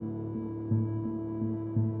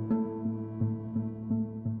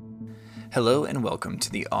Hello and welcome to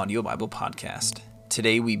the Audio Bible Podcast.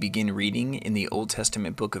 Today we begin reading in the Old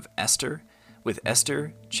Testament book of Esther with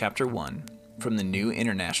Esther chapter 1 from the New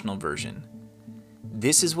International Version.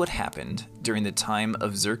 This is what happened during the time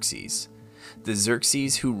of Xerxes, the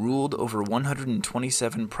Xerxes who ruled over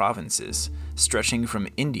 127 provinces stretching from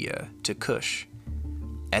India to Cush.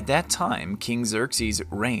 At that time, King Xerxes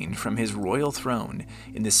reigned from his royal throne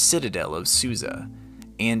in the citadel of Susa,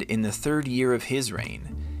 and in the third year of his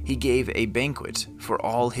reign, he gave a banquet for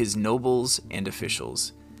all his nobles and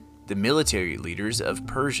officials, the military leaders of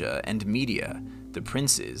Persia and Media, the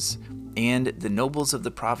princes, and the nobles of the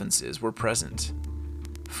provinces were present.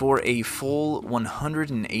 For a full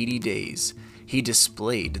 180 days, he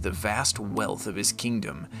displayed the vast wealth of his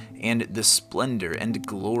kingdom and the splendor and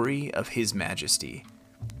glory of his majesty.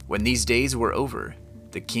 When these days were over,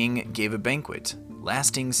 the king gave a banquet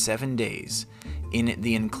lasting 7 days in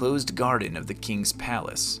the enclosed garden of the king's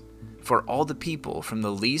palace for all the people from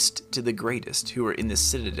the least to the greatest who were in the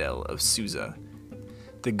citadel of Susa.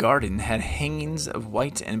 The garden had hangings of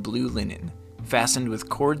white and blue linen, fastened with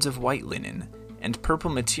cords of white linen and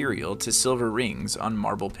purple material to silver rings on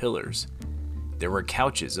marble pillars. There were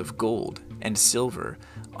couches of gold and silver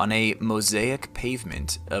on a mosaic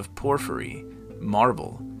pavement of porphyry,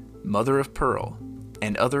 marble, mother of pearl,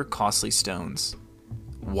 and other costly stones.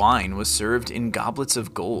 Wine was served in goblets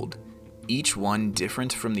of gold, each one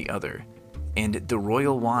different from the other, and the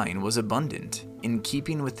royal wine was abundant, in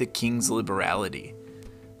keeping with the king's liberality.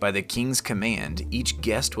 By the king's command, each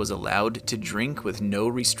guest was allowed to drink with no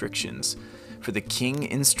restrictions, for the king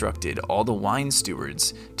instructed all the wine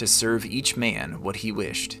stewards to serve each man what he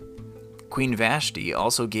wished. Queen Vashti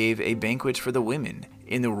also gave a banquet for the women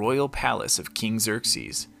in the royal palace of King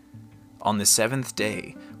Xerxes. On the 7th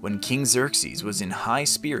day, when King Xerxes was in high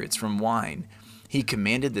spirits from wine, he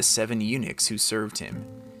commanded the 7 eunuchs who served him,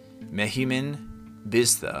 Mehuman,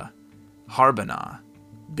 Biztha, Harbonah,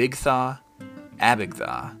 Bigtha,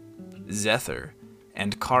 Abagtha, Zethar,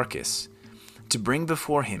 and Carcass, to bring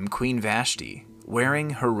before him Queen Vashti,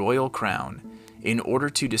 wearing her royal crown, in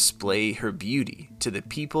order to display her beauty to the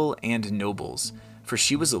people and nobles, for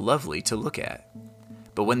she was lovely to look at.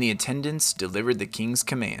 But when the attendants delivered the king's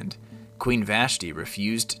command, Queen Vashti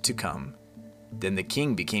refused to come. Then the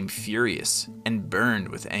king became furious and burned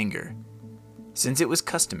with anger. Since it was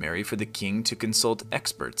customary for the king to consult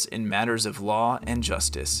experts in matters of law and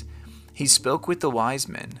justice, he spoke with the wise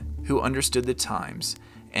men who understood the times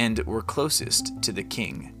and were closest to the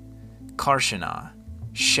king: Karshena,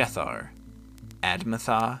 Shethar,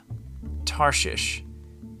 Admatha, Tarshish,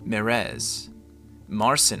 Merez,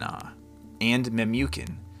 Marsenah, and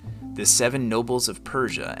Memucan, the 7 nobles of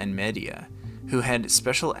Persia and Media, who had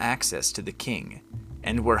special access to the king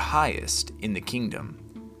and were highest in the kingdom.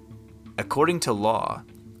 According to law,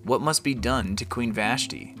 what must be done to Queen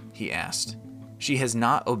Vashti? He asked. She has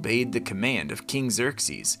not obeyed the command of King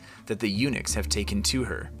Xerxes that the eunuchs have taken to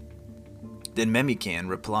her. Then Memucan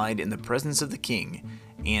replied in the presence of the king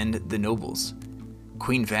and the nobles,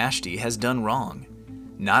 Queen Vashti has done wrong,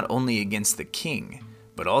 not only against the king,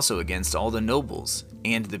 but also against all the nobles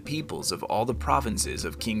and the peoples of all the provinces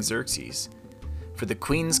of King Xerxes. For the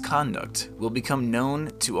queen's conduct will become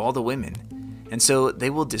known to all the women, and so they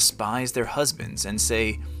will despise their husbands and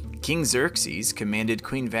say, King Xerxes commanded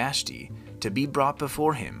Queen Vashti to be brought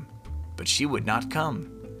before him, but she would not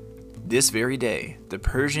come. This very day, the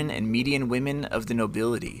Persian and Median women of the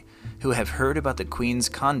nobility who have heard about the queen's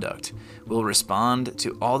conduct will respond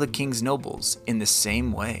to all the king's nobles in the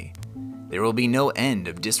same way. There will be no end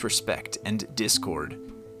of disrespect and discord.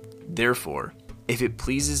 Therefore, if it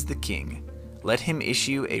pleases the king, let him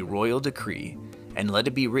issue a royal decree, and let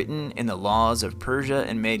it be written in the laws of Persia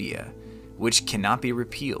and Media, which cannot be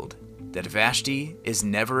repealed, that Vashti is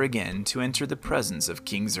never again to enter the presence of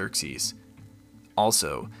King Xerxes.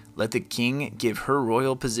 Also, let the king give her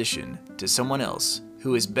royal position to someone else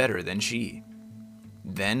who is better than she.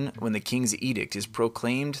 Then, when the king's edict is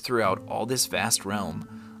proclaimed throughout all this vast realm,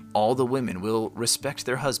 all the women will respect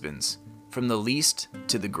their husbands, from the least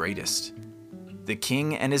to the greatest. The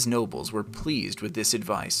king and his nobles were pleased with this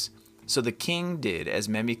advice, so the king did as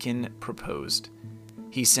Memucan proposed.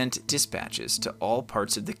 He sent dispatches to all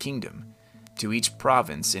parts of the kingdom, to each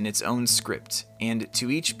province in its own script, and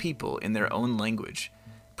to each people in their own language,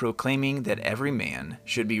 proclaiming that every man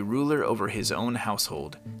should be ruler over his own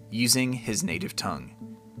household, using his native tongue.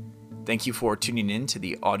 Thank you for tuning in to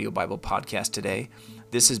the Audio Bible Podcast today.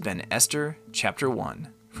 This has been Esther chapter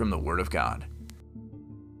 1 from the Word of God.